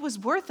 No, it was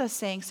worth us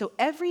saying, so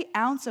every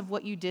ounce of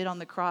what you did on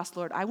the cross,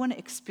 Lord, I want to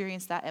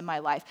experience that in my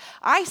life.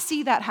 I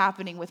see that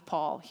happening with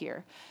Paul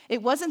here.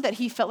 It wasn't that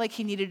he felt like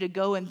he needed to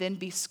go and then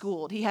be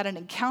schooled. He had an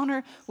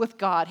encounter with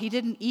God. He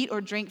didn't eat or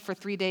drink for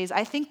 3 days,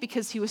 I think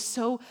because he was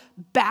so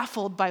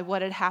baffled by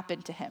what had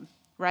happened to him,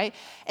 right?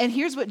 And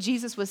here's what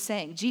Jesus was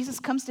saying. Jesus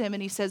comes to him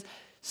and he says,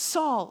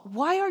 Saul,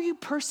 why are you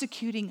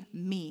persecuting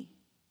me?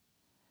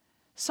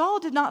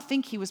 Saul did not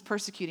think he was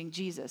persecuting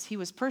Jesus. He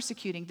was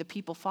persecuting the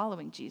people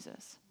following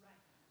Jesus,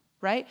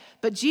 right?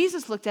 But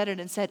Jesus looked at it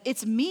and said,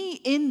 it's me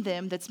in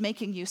them that's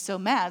making you so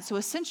mad. So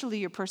essentially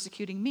you're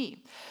persecuting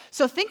me.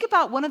 So think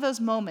about one of those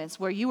moments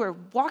where you were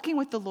walking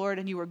with the Lord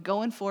and you were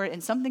going for it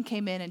and something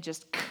came in and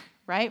just,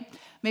 right?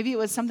 Maybe it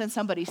was something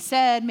somebody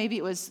said. Maybe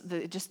it was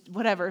just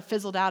whatever, it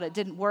fizzled out. It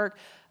didn't work.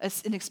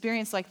 An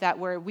experience like that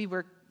where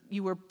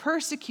you were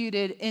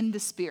persecuted in the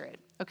spirit,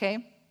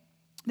 okay?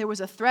 There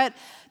was a threat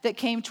that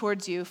came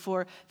towards you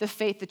for the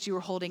faith that you were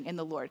holding in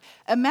the Lord.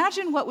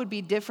 Imagine what would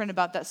be different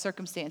about that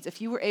circumstance if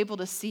you were able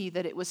to see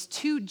that it was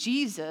to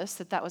Jesus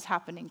that was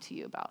happening to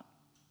you about.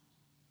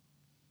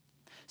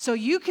 So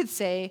you could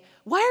say,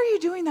 why are you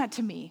doing that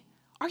to me?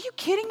 Are you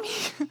kidding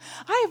me?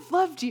 I have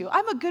loved you.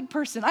 I'm a good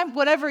person. I'm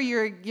whatever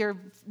your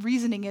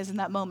reasoning is in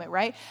that moment,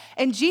 right?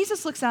 And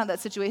Jesus looks down at that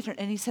situation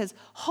and he says,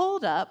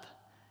 hold up.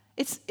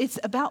 It's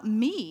about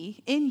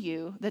me in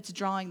you that's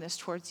drawing this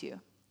towards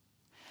you.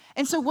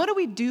 And so what do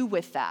we do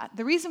with that?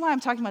 The reason why I'm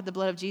talking about the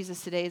blood of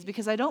Jesus today is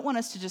because I don't want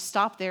us to just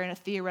stop there in a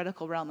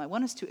theoretical realm. I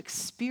want us to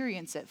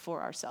experience it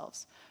for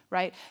ourselves,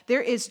 right?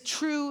 There is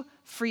true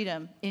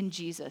freedom in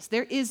Jesus.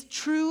 There is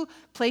true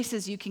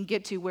places you can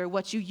get to where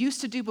what you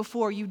used to do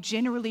before, you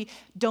generally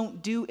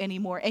don't do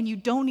anymore, and you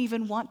don't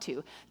even want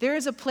to. There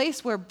is a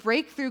place where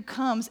breakthrough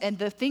comes, and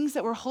the things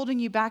that were holding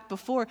you back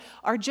before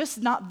are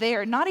just not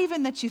there. Not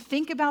even that you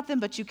think about them,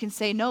 but you can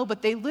say no,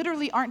 but they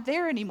literally aren't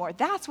there anymore.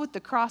 That's what the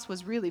cross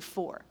was really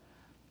for.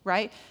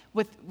 Right?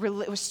 With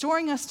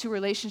restoring us to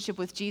relationship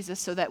with Jesus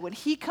so that when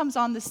he comes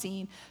on the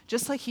scene,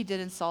 just like he did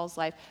in Saul's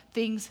life,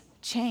 things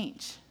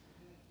change.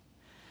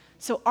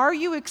 So are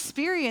you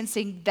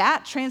experiencing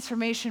that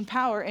transformation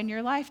power in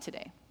your life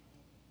today?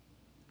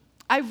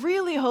 I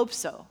really hope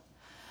so.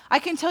 I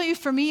can tell you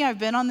for me, I've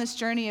been on this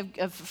journey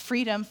of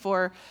freedom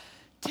for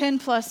 10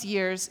 plus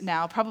years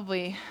now,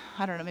 probably,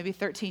 I don't know, maybe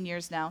 13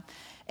 years now.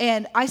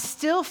 And I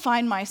still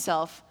find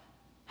myself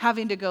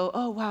having to go,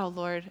 oh, wow,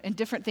 Lord, and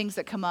different things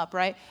that come up,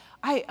 right?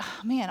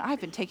 I've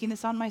been taking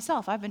this on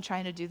myself. I've been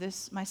trying to do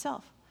this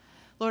myself.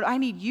 Lord, I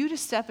need you to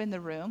step in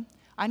the room.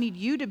 I need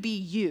you to be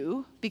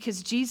you,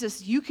 because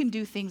Jesus, you can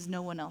do things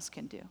no one else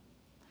can do.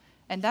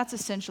 And that's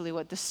essentially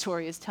what this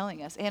story is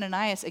telling us.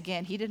 Ananias,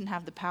 again, he didn't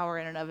have the power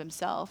in and of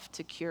himself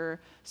to cure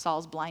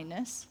Saul's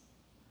blindness.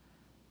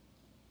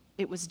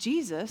 It was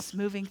Jesus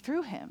moving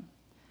through him.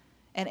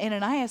 And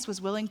Ananias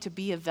was willing to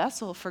be a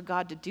vessel for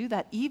God to do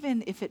that,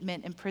 even if it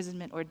meant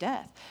imprisonment or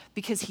death,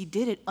 because he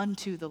did it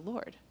unto the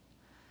Lord.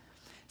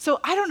 So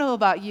I don't know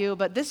about you,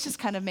 but this just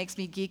kind of makes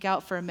me geek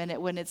out for a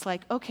minute when it's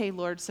like, okay,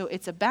 Lord, so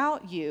it's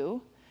about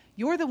you.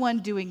 You're the one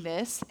doing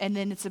this, and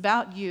then it's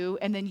about you,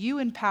 and then you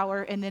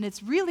empower, and then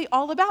it's really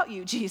all about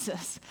you,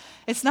 Jesus.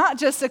 It's not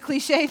just a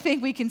cliche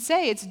thing we can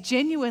say. It's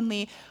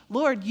genuinely,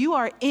 Lord, you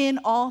are in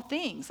all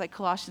things, like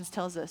Colossians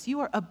tells us.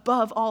 You are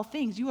above all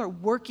things. You are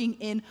working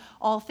in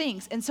all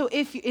things. And so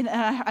and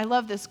I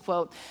love this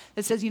quote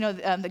that says,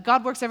 that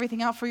God works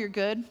everything out for your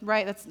good,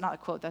 right? That's not a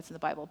quote, that's in the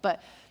Bible.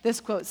 But this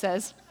quote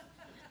says,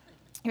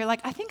 you're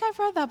like, I think I've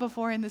read that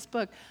before in this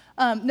book.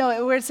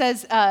 Where it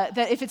says that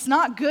if it's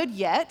not good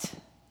yet,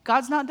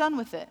 God's not done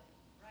with it.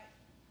 Right.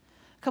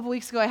 A couple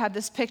weeks ago, I had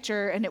this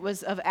picture, and it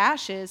was of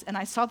ashes, and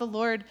I saw the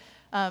Lord,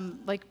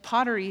 like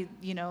pottery,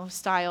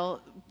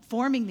 style,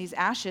 forming these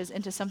ashes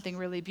into something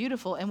really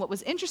beautiful. And what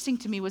was interesting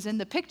to me was in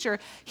the picture,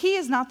 he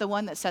is not the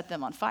one that set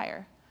them on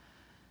fire.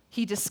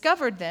 He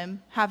discovered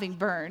them having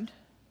burned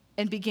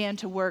and began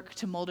to work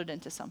to mold it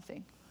into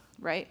something,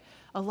 right?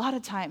 A lot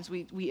of times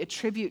we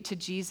attribute to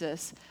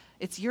Jesus,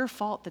 it's your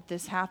fault that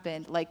this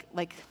happened. Like,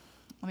 let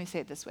me say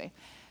it this way.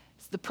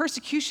 The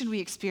persecution we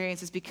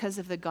experience is because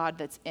of the God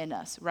that's in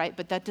us, right?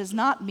 But that does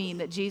not mean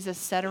that Jesus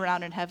sat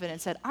around in heaven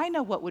and said, I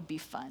know what would be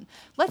fun.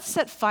 Let's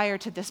set fire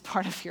to this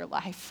part of your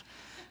life,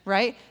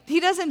 right? He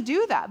doesn't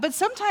do that. But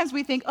sometimes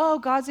we think, oh,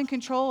 God's in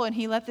control and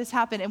he let this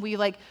happen. And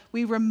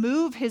we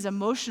remove his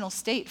emotional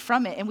state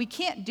from it. And we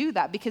can't do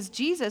that because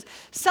Jesus,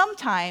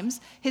 sometimes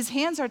his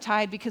hands are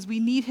tied because we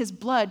need his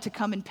blood to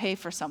come and pay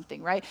for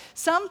something, right?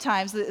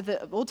 Sometimes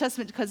the Old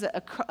Testament, because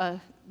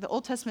the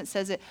Old Testament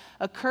says it,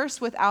 a curse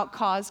without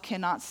cause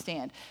cannot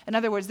stand. In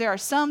other words, there are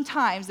some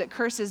times that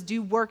curses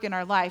do work in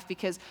our life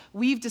because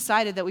we've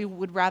decided that we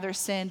would rather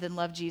sin than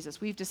love Jesus.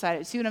 We've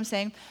decided. See what I'm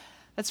saying?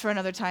 That's for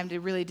another time to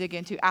really dig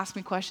into. Ask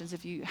me questions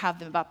if you have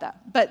them about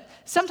that. But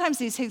sometimes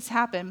these things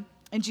happen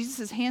and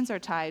Jesus' hands are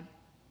tied.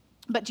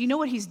 But do you know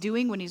what he's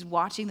doing when he's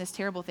watching this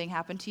terrible thing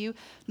happen to you?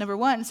 Number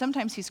one,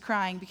 sometimes he's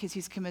crying because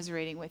he's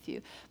commiserating with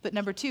you. But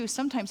number two,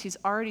 sometimes he's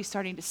already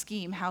starting to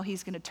scheme how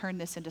he's going to turn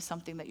this into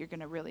something that you're going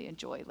to really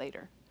enjoy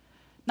later.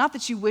 Not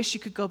that you wish you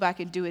could go back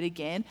and do it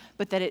again,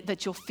 but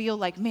that you'll feel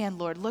like, man,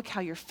 Lord, look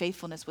how your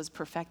faithfulness was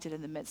perfected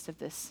in the midst of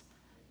this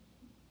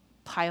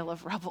pile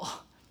of rubble.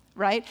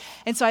 Right?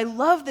 And so I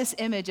love this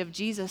image of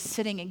Jesus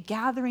sitting and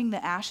gathering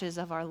the ashes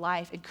of our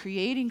life and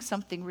creating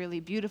something really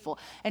beautiful.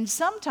 And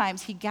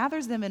sometimes he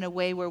gathers them in a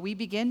way where we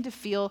begin to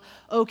feel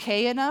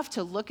okay enough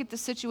to look at the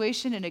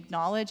situation and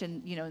acknowledge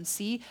and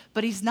see,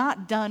 but he's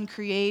not done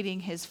creating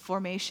his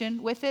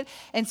formation with it.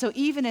 And so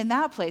even in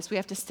that place, we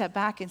have to step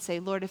back and say,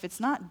 Lord, if it's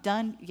not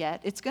done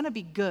yet, it's going to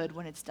be good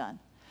when it's done.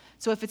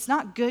 So if it's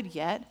not good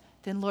yet,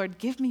 then Lord,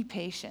 give me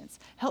patience.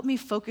 Help me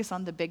focus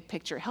on the big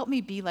picture. Help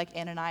me be like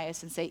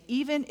Ananias and say,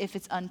 even if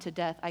it's unto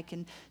death, I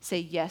can say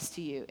yes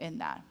to you in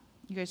that.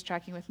 You guys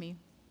tracking with me?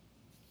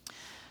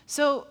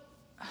 So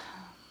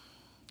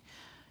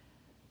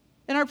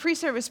in our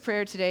pre-service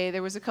prayer today,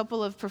 there was a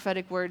couple of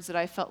prophetic words that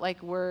I felt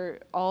like they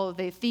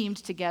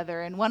themed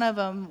together. And one of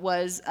them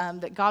was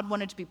that God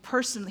wanted to be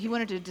personal. He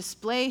wanted to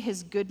display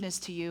his goodness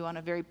to you on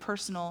a very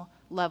personal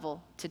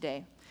level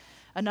today.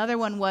 Another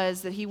one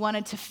was that he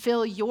wanted to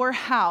fill your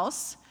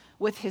house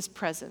with his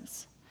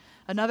presence.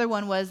 Another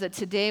one was that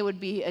today would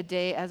be a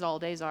day, as all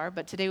days are,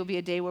 but today would be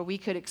a day where we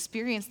could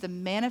experience the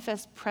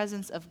manifest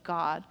presence of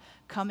God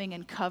coming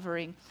and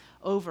covering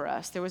over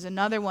us. There was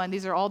another one,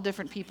 these are all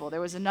different people. There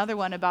was another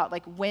one about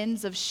like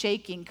winds of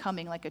shaking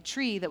coming, like a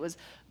tree that was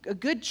a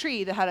good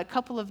tree that had a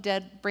couple of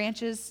dead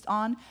branches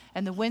on,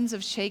 and the winds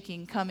of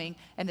shaking coming,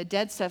 and the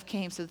dead stuff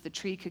came so that the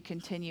tree could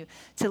continue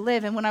to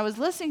live. And when I was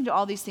listening to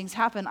all these things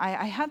happen,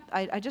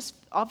 I just,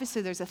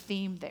 obviously there's a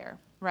theme there,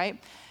 right?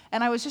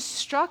 And I was just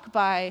struck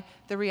by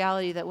the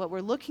reality that what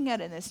we're looking at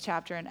in this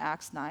chapter in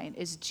Acts 9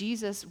 is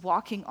Jesus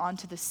walking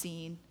onto the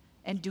scene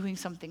and doing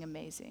something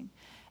amazing.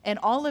 And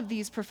all of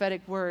these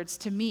prophetic words,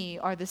 to me,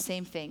 are the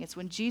same thing. It's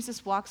when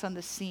Jesus walks on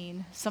the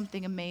scene,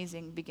 something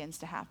amazing begins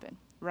to happen,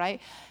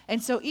 right?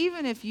 And so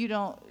even if you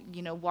don't,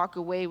 walk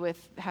away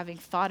with having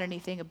thought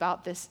anything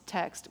about this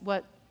text,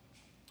 what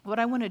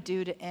I want to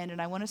do to end,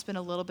 and I want to spend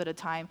a little bit of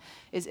time,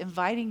 is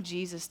inviting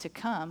Jesus to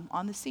come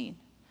on the scene.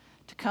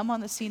 To come on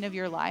the scene of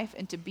your life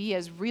and to be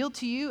as real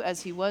to you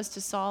as he was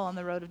to Saul on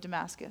the road of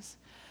Damascus.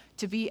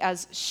 To be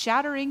as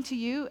shattering to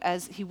you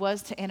as he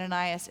was to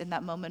Ananias in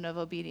that moment of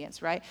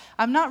obedience, right?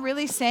 I'm not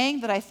really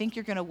saying that I think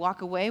you're going to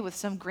walk away with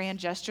some grand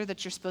gesture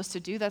that you're supposed to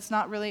do. That's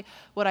not really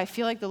what I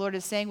feel like the Lord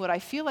is saying. What I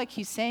feel like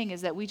he's saying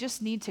is that we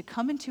just need to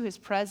come into his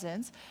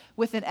presence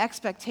with an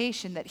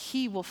expectation that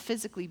he will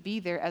physically be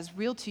there as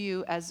real to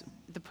you as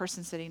the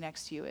person sitting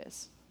next to you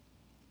is,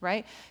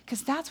 right?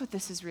 Because that's what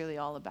this is really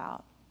all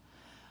about.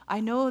 I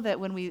know that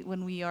when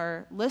we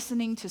are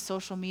listening to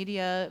social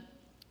media,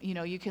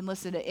 you can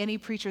listen to any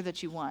preacher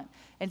that you want.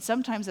 And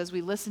sometimes as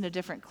we listen to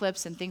different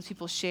clips and things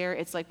people share,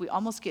 it's like we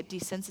almost get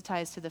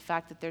desensitized to the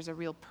fact that there's a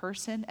real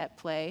person at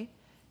play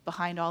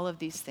behind all of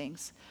these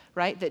things,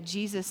 right? That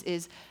Jesus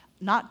is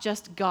not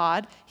just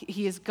God,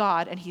 he is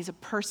God, and he's a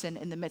person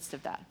in the midst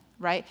of that,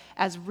 right?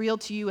 As real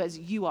to you as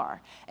you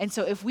are. And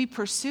so if we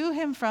pursue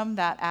him from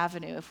that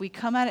avenue, if we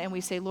come at it and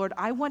we say, Lord,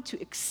 I want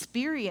to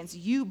experience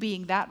you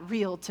being that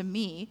real to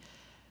me,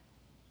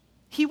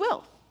 he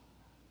will.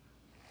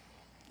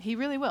 He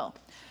really will.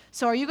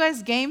 So are you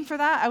guys game for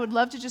that? I would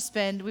love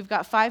to we've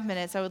got 5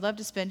 minutes. I would love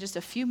to spend just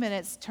a few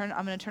minutes. I'm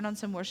going to turn on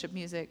some worship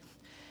music.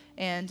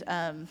 And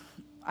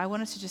I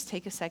want us to just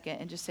take a second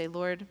and just say,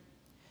 Lord,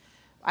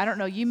 I don't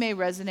know, you may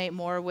resonate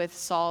more with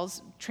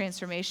Saul's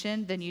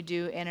transformation than you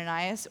do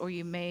Ananias, or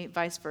you may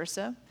vice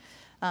versa.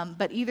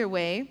 But either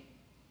way,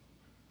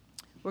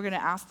 we're going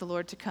to ask the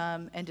Lord to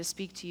come and to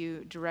speak to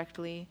you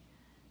directly.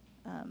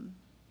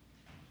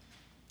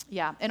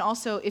 And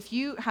also, if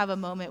you have a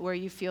moment where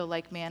you feel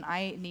like, man,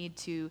 I need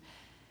to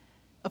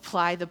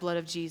apply the blood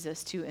of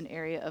Jesus to an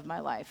area of my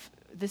life,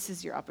 this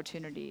is your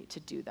opportunity to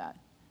do that.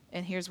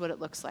 And here's what it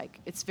looks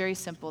like. It's very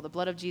simple. The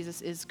blood of Jesus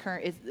is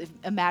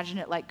imagine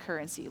it like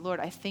currency.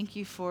 Lord, I thank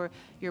you for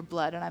your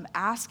blood, and I'm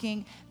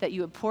asking that you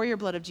would pour your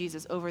blood of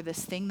Jesus over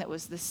this thing that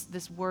was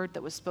this word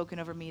that was spoken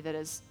over me that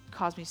has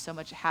caused me so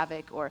much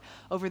havoc, or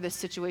over this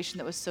situation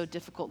that was so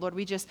difficult. Lord,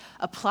 we just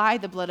apply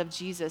the blood of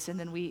Jesus, and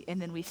then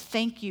we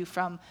thank you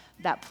from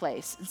that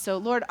place. And so,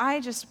 Lord, I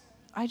just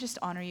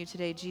honor you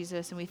today,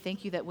 Jesus, and we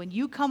thank you that when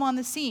you come on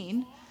the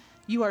scene,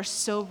 you are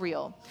so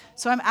real.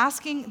 So I'm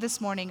asking this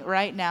morning,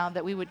 right now,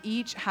 that we would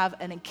each have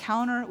an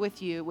encounter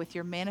with you, with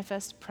your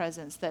manifest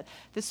presence, that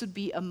this would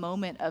be a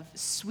moment of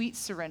sweet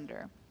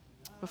surrender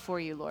before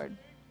you, Lord.